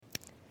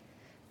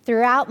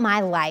Throughout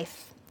my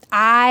life,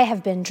 I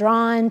have been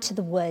drawn to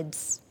the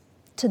woods,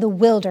 to the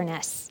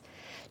wilderness,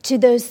 to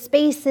those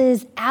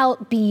spaces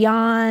out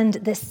beyond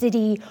the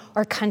city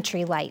or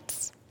country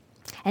lights.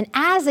 And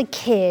as a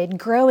kid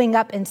growing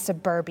up in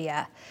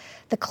suburbia,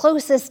 the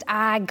closest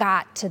I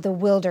got to the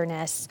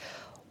wilderness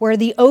were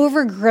the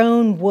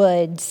overgrown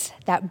woods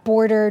that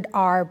bordered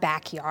our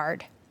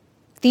backyard.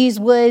 These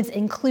woods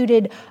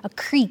included a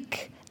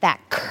creek that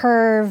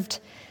curved,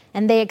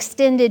 and they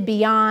extended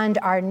beyond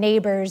our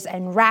neighbors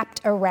and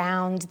wrapped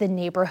around the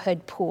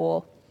neighborhood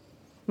pool.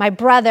 My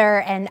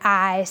brother and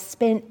I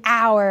spent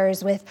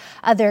hours with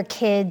other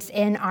kids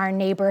in our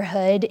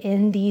neighborhood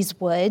in these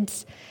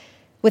woods.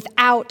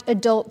 Without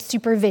adult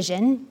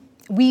supervision,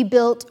 we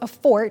built a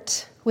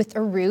fort with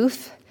a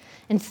roof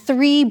and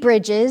 3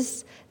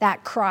 bridges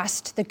that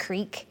crossed the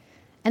creek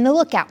and the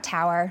lookout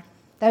tower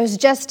that was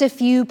just a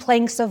few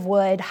planks of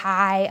wood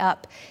high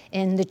up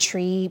in the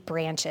tree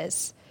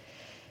branches.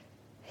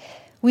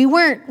 We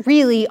weren't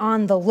really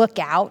on the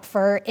lookout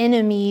for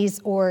enemies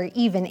or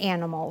even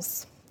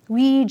animals.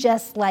 We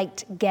just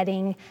liked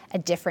getting a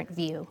different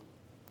view.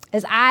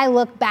 As I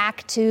look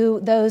back to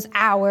those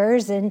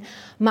hours and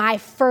my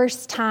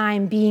first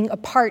time being a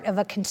part of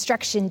a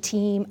construction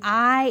team,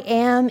 I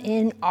am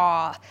in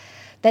awe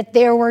that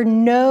there were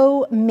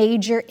no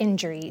major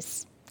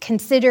injuries,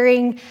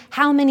 considering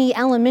how many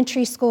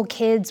elementary school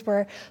kids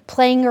were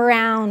playing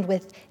around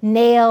with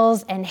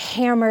nails and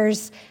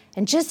hammers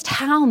and just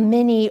how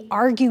many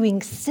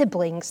arguing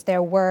siblings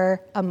there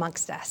were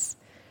amongst us.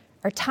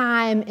 Our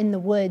time in the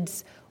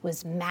woods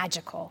was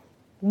magical.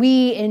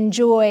 We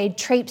enjoyed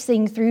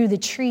traipsing through the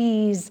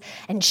trees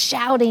and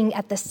shouting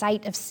at the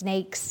sight of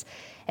snakes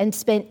and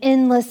spent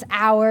endless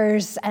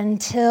hours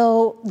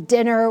until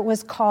dinner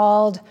was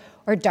called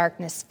or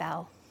darkness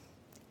fell.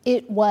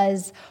 It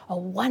was a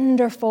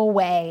wonderful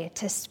way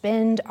to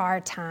spend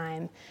our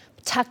time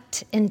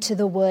tucked into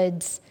the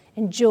woods,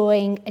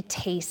 enjoying a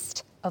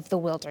taste of the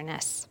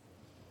wilderness.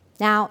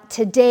 Now,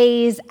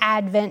 today's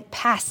Advent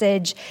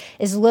passage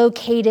is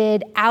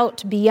located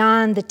out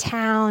beyond the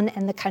town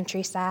and the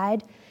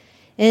countryside,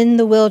 in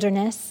the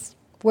wilderness,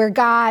 where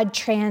God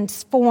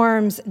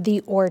transforms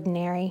the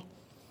ordinary.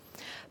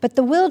 But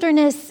the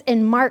wilderness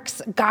in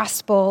Mark's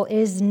gospel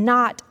is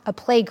not a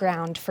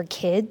playground for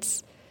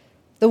kids.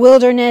 The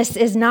wilderness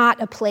is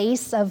not a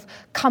place of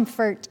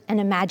comfort and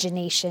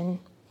imagination.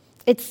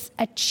 It's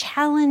a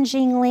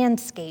challenging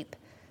landscape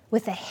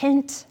with a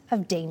hint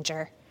of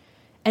danger.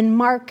 And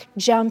Mark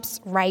jumps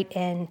right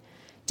in,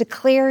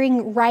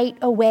 declaring right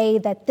away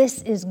that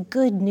this is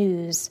good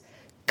news,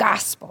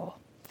 gospel.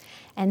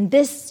 And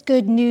this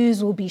good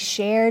news will be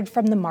shared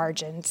from the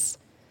margins.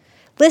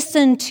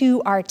 Listen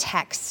to our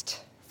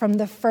text from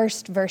the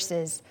first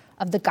verses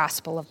of the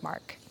Gospel of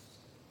Mark.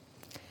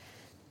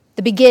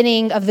 The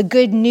beginning of the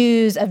good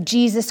news of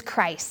Jesus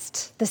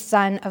Christ, the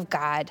Son of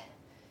God.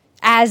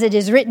 As it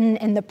is written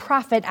in the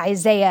prophet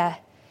Isaiah,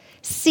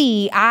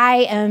 "See,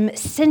 I am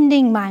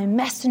sending my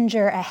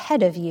messenger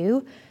ahead of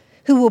you,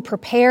 who will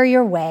prepare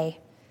your way.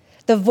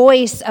 The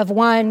voice of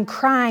one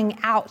crying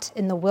out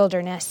in the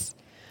wilderness,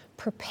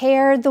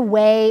 prepare the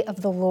way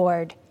of the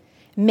Lord,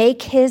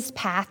 make his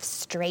path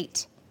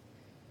straight."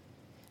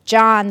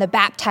 John the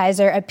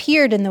baptizer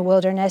appeared in the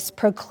wilderness,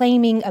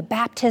 proclaiming a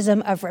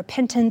baptism of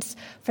repentance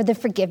for the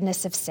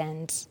forgiveness of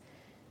sins.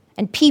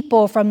 And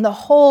people from the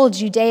whole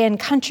Judean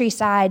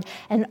countryside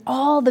and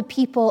all the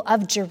people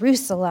of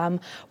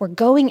Jerusalem were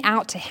going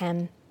out to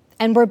him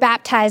and were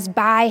baptized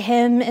by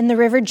him in the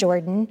river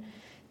Jordan,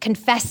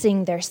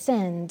 confessing their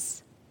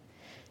sins.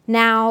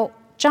 Now,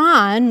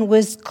 John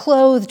was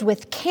clothed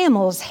with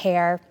camel's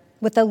hair,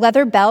 with a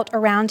leather belt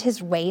around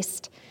his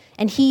waist,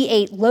 and he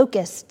ate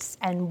locusts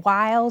and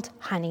wild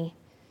honey.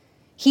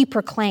 He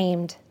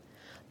proclaimed,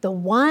 "The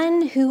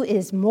one who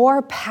is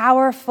more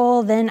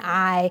powerful than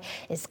I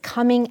is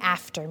coming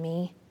after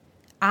me.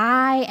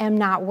 I am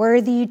not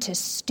worthy to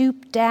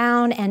stoop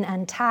down and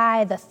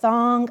untie the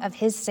thong of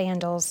his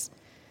sandals.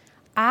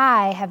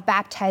 I have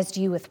baptized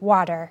you with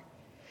water,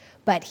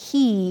 but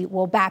he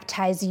will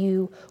baptize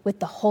you with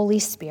the Holy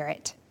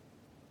Spirit."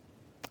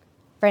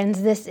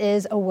 Friends, this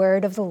is a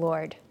word of the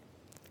Lord.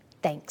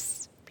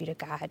 Thanks be to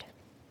God.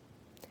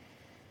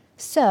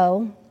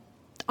 So,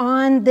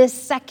 on this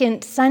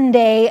second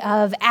Sunday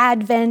of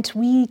Advent,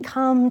 we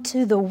come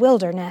to the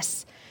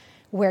wilderness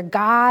where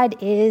God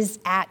is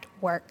at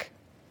work.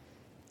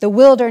 The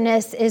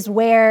wilderness is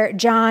where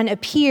John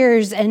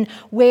appears and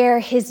where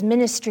his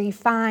ministry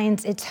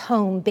finds its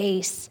home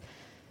base.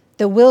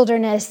 The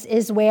wilderness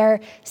is where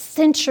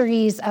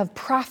centuries of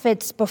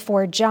prophets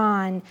before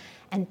John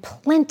and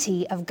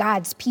plenty of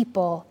God's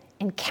people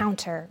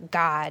encounter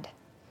God.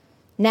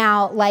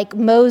 Now, like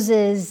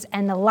Moses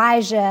and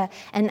Elijah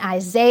and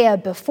Isaiah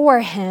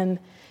before him,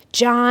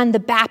 John the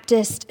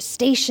Baptist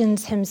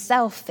stations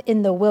himself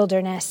in the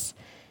wilderness,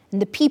 and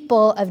the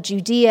people of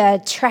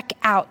Judea trek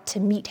out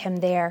to meet him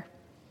there.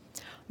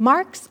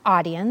 Mark's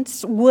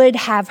audience would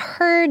have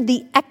heard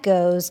the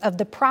echoes of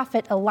the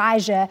prophet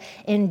Elijah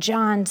in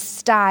John's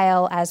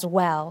style as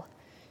well,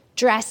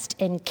 dressed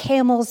in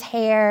camel's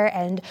hair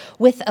and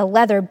with a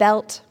leather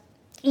belt,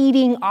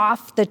 eating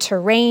off the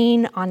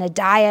terrain on a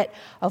diet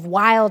of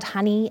wild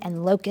honey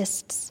and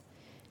locusts,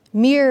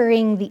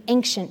 mirroring the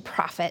ancient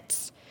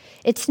prophets.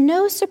 It's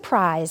no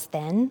surprise,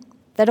 then,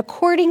 that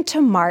according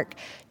to Mark,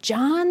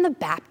 John the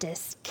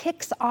Baptist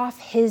kicks off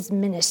his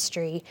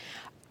ministry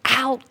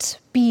out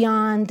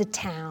beyond the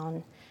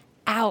town,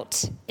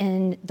 out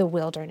in the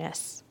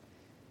wilderness.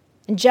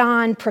 And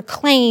John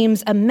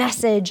proclaims a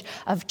message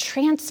of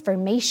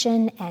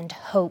transformation and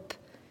hope,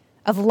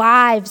 of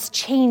lives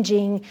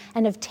changing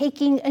and of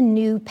taking a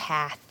new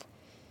path.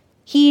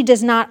 He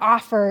does not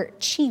offer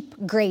cheap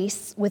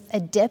grace with a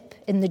dip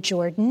in the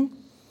Jordan.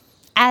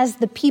 As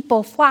the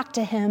people flock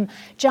to him,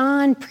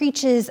 John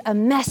preaches a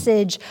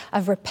message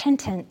of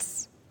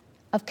repentance,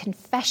 of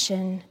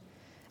confession,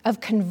 of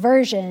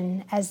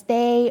conversion as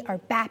they are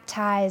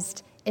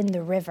baptized in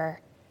the river.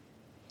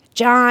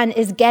 John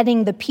is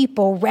getting the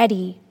people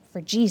ready for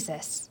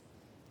Jesus.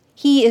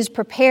 He is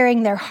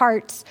preparing their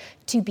hearts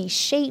to be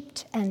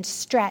shaped and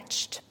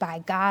stretched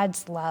by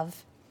God's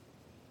love.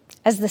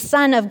 As the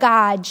Son of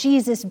God,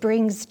 Jesus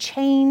brings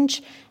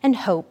change and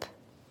hope.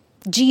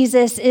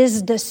 Jesus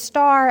is the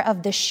star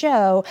of the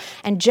show,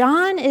 and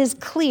John is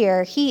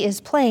clear he is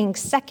playing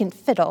second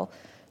fiddle,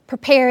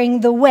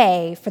 preparing the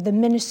way for the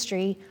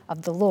ministry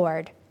of the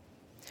Lord.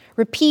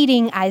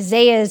 Repeating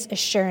Isaiah's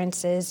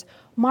assurances,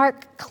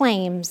 Mark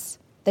claims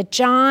that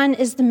John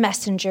is the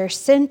messenger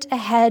sent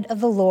ahead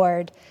of the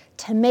Lord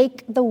to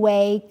make the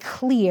way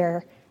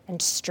clear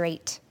and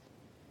straight.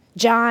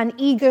 John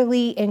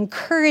eagerly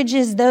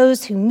encourages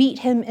those who meet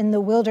him in the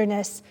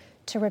wilderness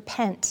to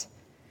repent,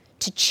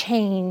 to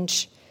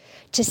change,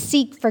 to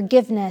seek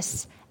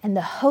forgiveness and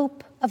the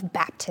hope of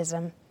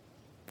baptism.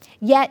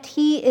 Yet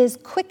he is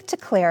quick to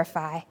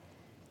clarify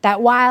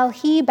that while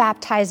he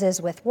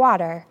baptizes with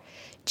water,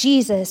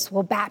 Jesus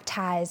will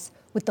baptize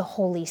with the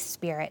Holy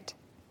Spirit.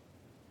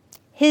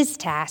 His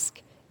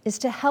task is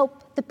to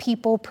help the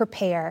people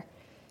prepare,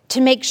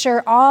 to make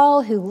sure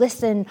all who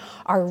listen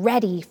are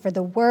ready for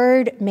the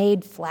Word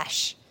made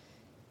flesh.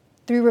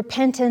 Through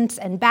repentance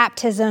and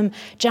baptism,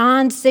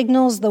 John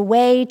signals the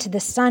way to the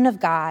Son of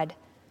God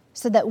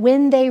so that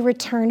when they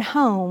return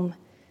home,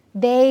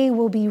 they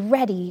will be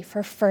ready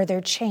for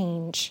further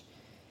change.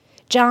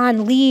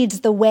 John leads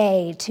the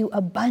way to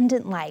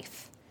abundant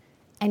life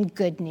and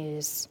good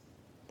news.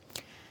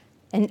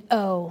 And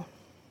oh,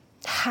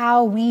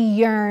 how we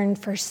yearn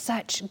for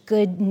such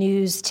good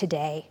news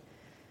today.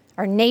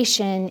 Our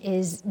nation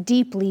is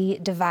deeply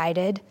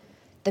divided.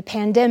 The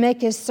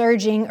pandemic is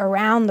surging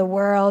around the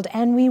world,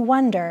 and we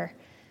wonder,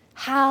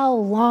 how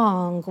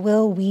long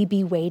will we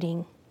be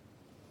waiting?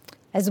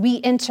 As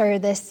we enter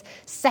this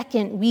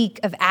second week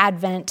of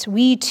Advent,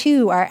 we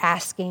too are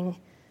asking,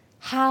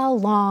 how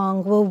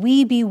long will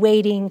we be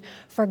waiting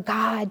for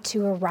God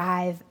to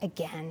arrive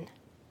again?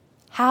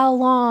 How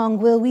long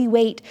will we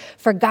wait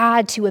for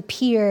God to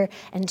appear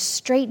and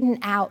straighten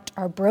out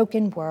our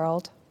broken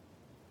world?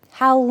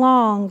 How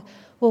long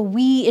will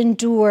we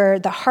endure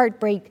the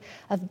heartbreak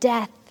of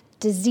death,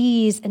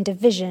 disease, and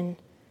division,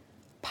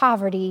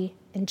 poverty,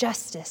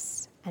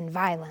 injustice, and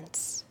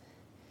violence?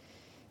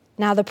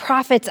 Now, the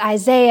prophets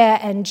Isaiah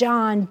and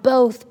John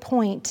both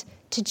point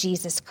to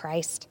Jesus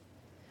Christ.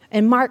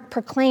 And Mark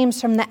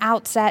proclaims from the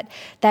outset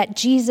that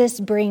Jesus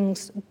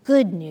brings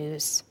good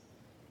news.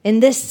 In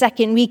this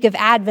second week of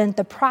Advent,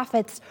 the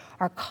prophets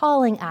are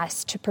calling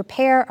us to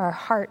prepare our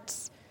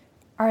hearts,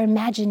 our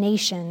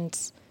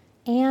imaginations,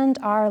 and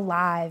our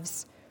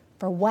lives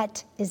for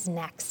what is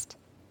next.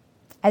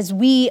 As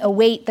we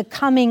await the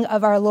coming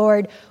of our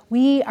Lord,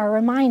 we are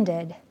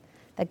reminded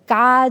that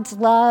God's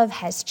love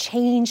has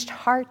changed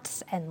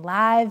hearts and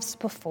lives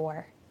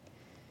before.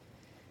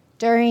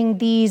 During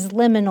these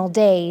liminal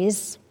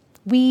days,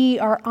 we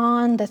are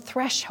on the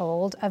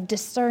threshold of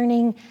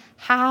discerning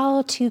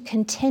how to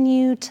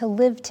continue to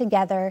live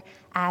together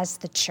as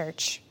the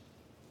church.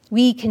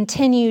 We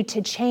continue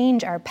to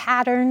change our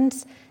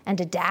patterns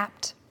and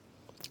adapt.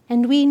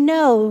 And we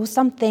know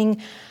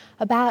something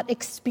about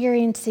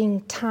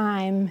experiencing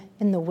time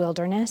in the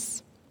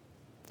wilderness.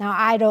 Now,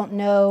 I don't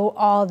know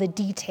all the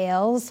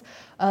details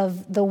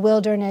of the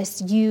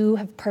wilderness you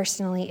have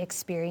personally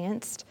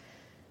experienced,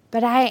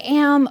 but I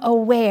am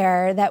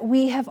aware that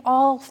we have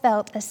all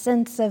felt a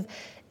sense of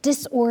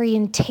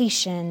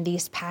disorientation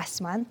these past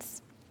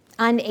months,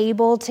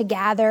 unable to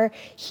gather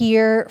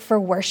here for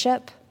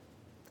worship,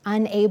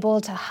 unable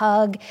to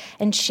hug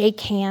and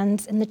shake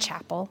hands in the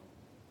chapel.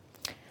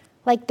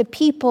 Like the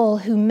people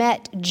who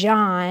met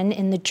John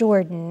in the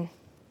Jordan,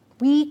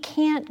 we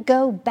can't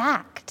go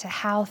back to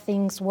how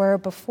things were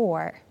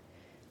before.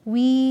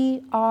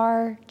 We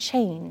are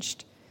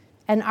changed,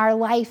 and our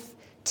life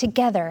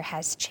together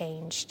has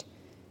changed.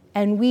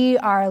 And we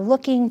are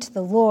looking to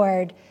the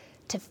Lord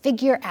to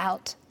figure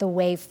out the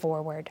way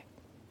forward.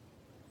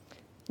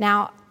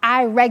 Now,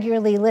 I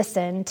regularly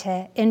listen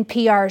to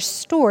NPR's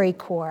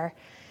StoryCorps,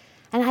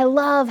 and I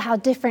love how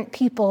different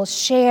people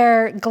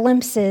share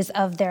glimpses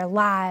of their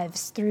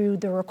lives through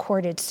the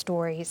recorded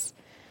stories.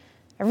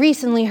 I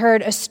recently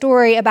heard a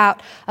story about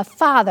a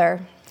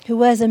father who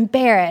was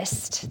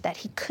embarrassed that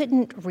he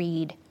couldn't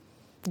read.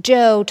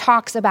 Joe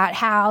talks about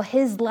how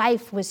his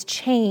life was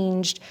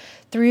changed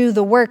through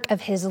the work of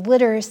his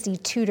literacy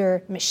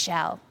tutor,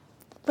 Michelle.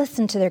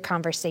 Listen to their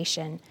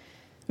conversation.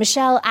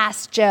 Michelle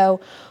asked Joe,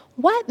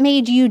 "What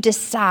made you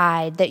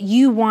decide that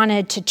you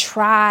wanted to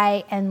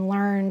try and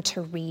learn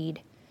to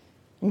read?"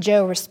 And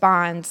Joe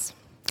responds,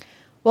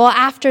 "Well,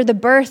 after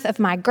both of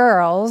my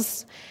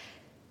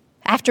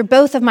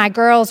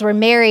girls were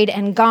married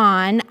and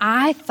gone,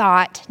 I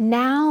thought,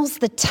 now's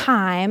the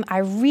time I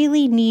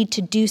really need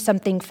to do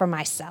something for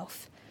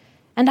myself.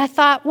 And I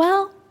thought,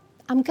 well,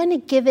 I'm going to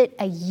give it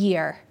a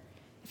year.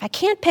 If I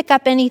can't pick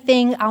up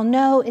anything, I'll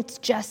know it's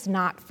just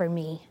not for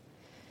me."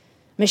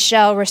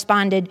 Michelle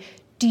responded,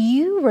 "Do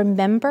you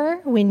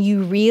remember when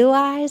you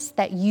realized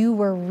that you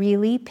were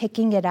really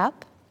picking it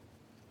up?"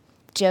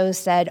 Joe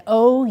said,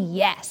 "Oh,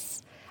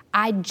 yes.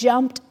 I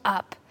jumped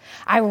up.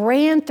 I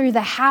ran through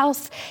the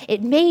house.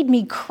 It made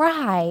me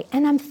cry.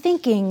 And I'm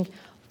thinking,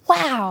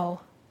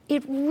 wow,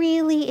 it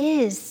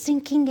really is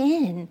sinking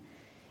in.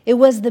 It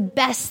was the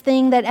best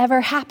thing that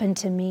ever happened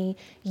to me.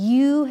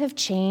 You have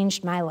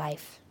changed my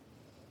life."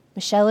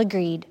 Michelle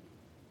agreed.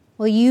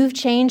 "Well, you've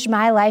changed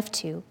my life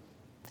too.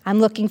 I'm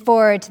looking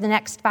forward to the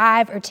next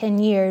 5 or 10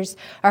 years,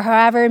 or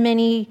however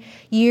many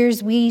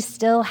years we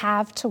still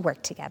have to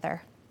work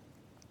together."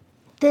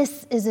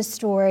 This is a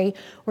story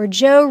where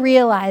Joe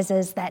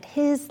realizes that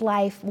his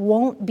life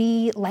won't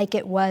be like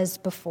it was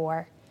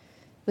before.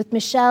 With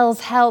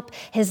Michelle's help,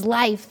 his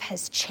life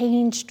has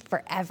changed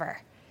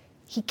forever.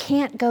 He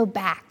can't go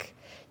back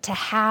to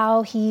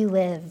how he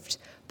lived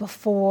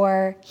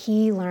before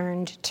he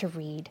learned to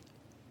read.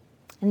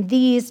 And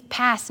these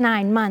past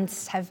 9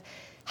 months have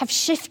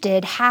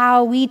shifted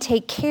how we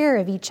take care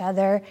of each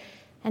other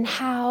and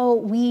how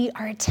we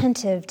are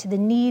attentive to the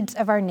needs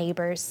of our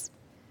neighbors.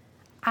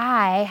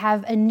 I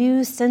have a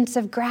new sense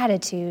of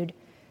gratitude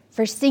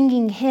for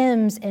singing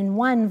hymns in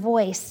one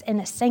voice in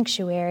a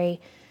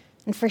sanctuary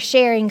and for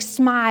sharing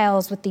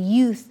smiles with the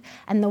youth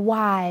and the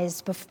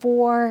wise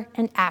before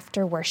and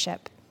after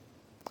worship.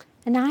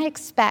 And I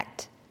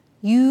expect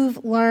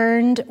you've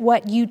learned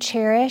what you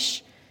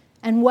cherish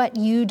and what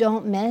you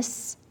don't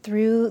miss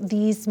through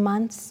these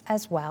months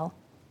as well.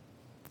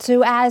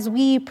 So as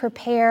we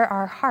prepare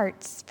our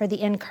hearts for the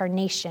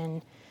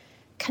incarnation,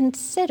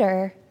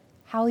 consider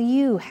how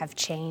you have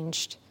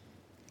changed.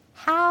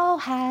 How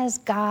has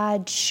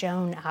God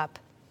shown up?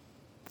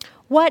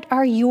 What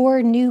are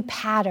your new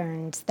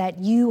patterns that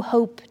you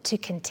hope to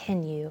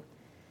continue?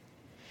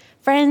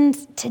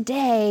 Friends,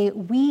 today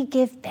we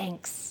give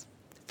thanks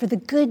for the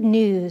good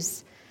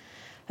news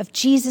of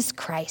Jesus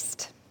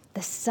Christ,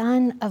 the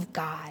Son of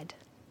God.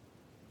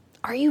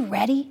 Are you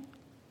ready?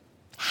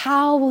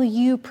 How will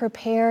you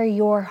prepare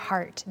your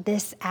heart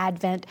this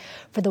Advent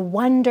for the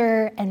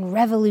wonder and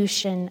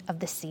revolution of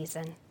the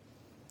season?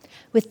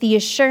 With the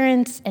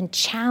assurance and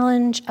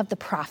challenge of the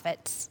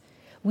prophets,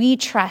 we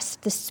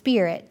trust the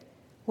Spirit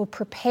will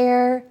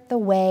prepare the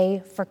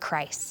way for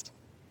Christ.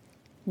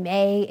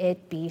 May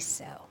it be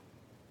so.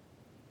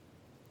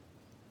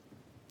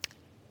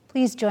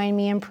 Please join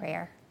me in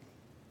prayer.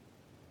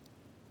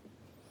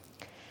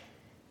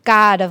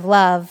 God of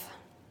love,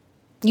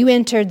 you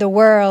entered the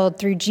world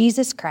through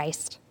Jesus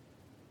Christ.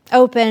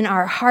 Open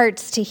our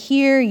hearts to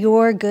hear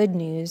your good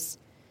news.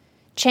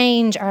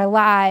 Change our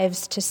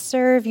lives to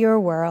serve your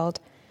world,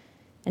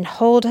 and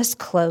hold us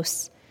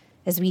close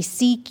as we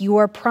seek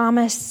your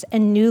promise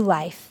and new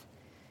life.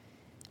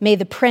 May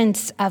the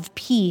Prince of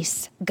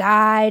Peace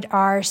guide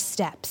our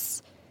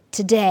steps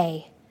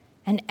today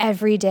and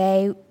every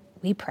day,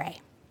 we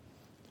pray.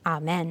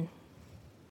 Amen.